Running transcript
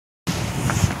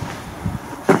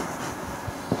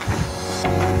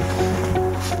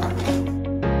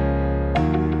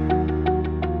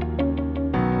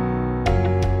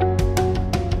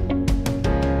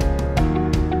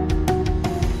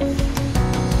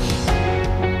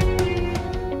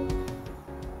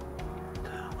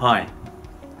Hi,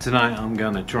 tonight I'm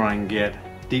going to try and get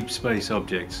deep space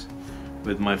objects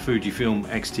with my FujiFilm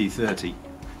X-T30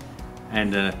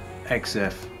 and a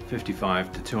XF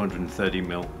 55 to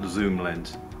 230mm zoom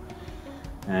lens.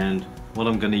 And what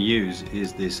I'm going to use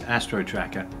is this Astro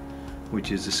Tracker,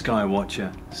 which is a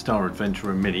Skywatcher Star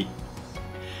Adventurer Mini,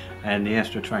 and the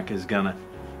Astro Tracker is going to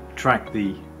track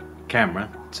the camera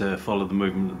to follow the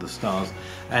movement of the stars,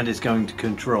 and it's going to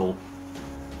control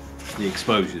the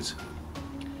exposures.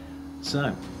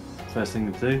 So, first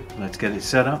thing to do, let's get it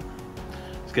set up.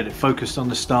 Let's get it focused on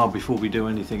the star before we do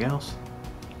anything else.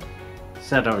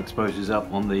 Set our exposures up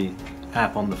on the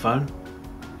app on the phone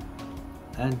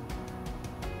and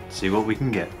see what we can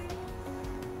get.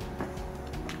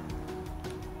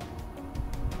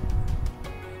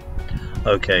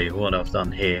 Okay, what I've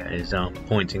done here is I'm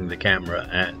pointing the camera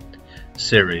at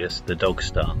Sirius, the dog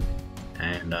star,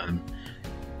 and I'm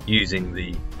using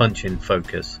the punch-in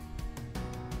focus,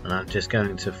 and I'm just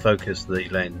going to focus the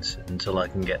lens until I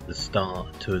can get the star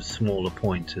to as small a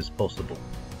point as possible.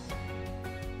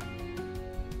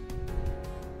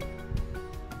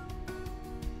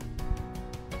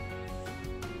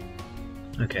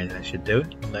 Okay, that should do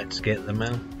it. Let's get them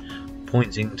out,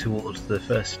 pointing towards the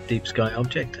first deep sky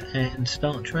object, and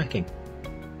start tracking.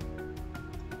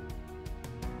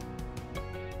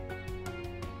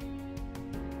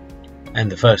 And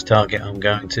the first target I'm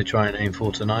going to try and aim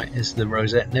for tonight is the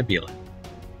Rosette Nebula.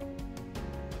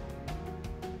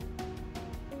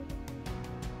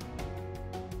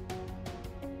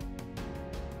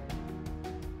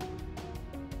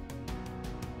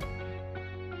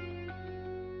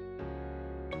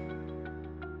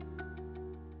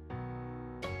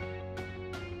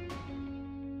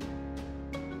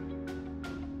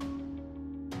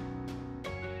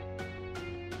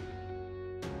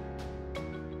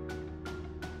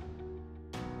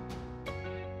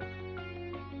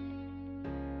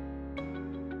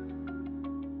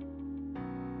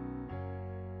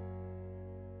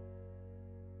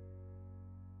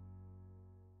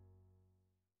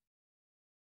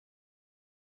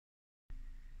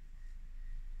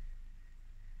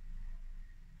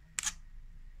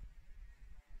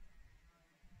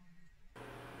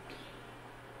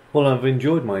 Well, I've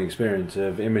enjoyed my experience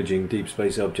of imaging deep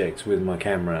space objects with my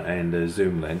camera and a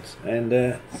zoom lens,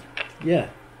 and yeah,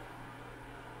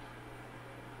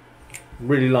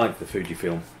 really like the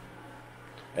Fujifilm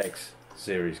X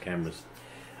series cameras.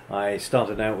 I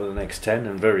started out with an X10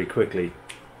 and very quickly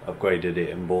upgraded it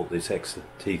and bought this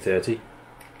X-T30,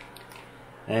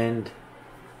 and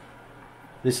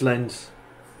this lens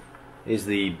is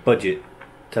the budget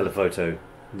telephoto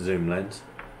zoom lens,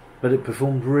 but it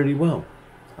performed really well.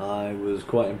 I was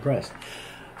quite impressed.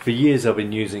 For years I've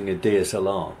been using a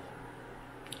DSLR,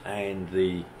 and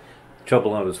the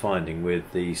trouble I was finding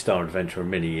with the Star Adventurer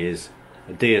Mini is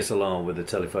a DSLR with a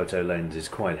telephoto lens is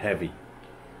quite heavy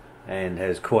and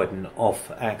has quite an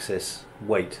off-axis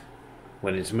weight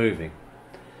when it's moving,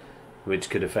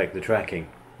 which could affect the tracking.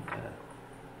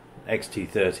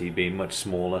 X-T30 being much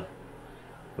smaller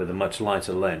with a much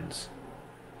lighter lens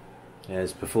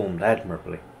has performed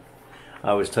admirably.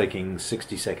 I was taking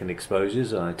 60-second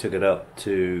exposures, and I took it up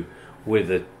to,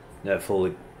 with that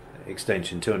full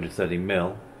extension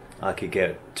 230mm, I could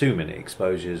get 2-minute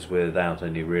exposures without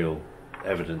any real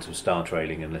evidence of star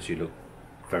trailing unless you look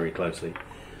very closely.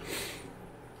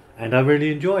 And I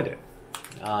really enjoyed it.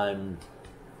 I'm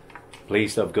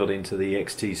pleased I've got into the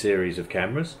XT series of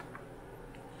cameras.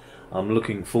 I'm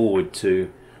looking forward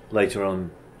to later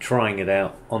on trying it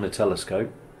out on a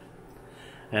telescope.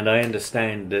 And I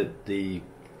understand that the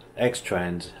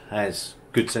X-Trans has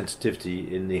good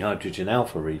sensitivity in the hydrogen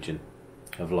alpha region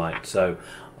of light, so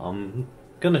I'm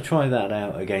going to try that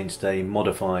out against a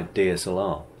modified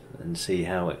DSLR and see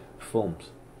how it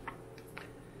performs.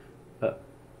 But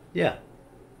yeah,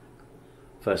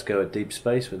 first go at deep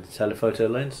space with the telephoto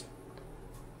lens.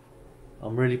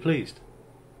 I'm really pleased.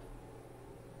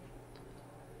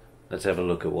 Let's have a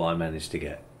look at what I managed to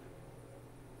get.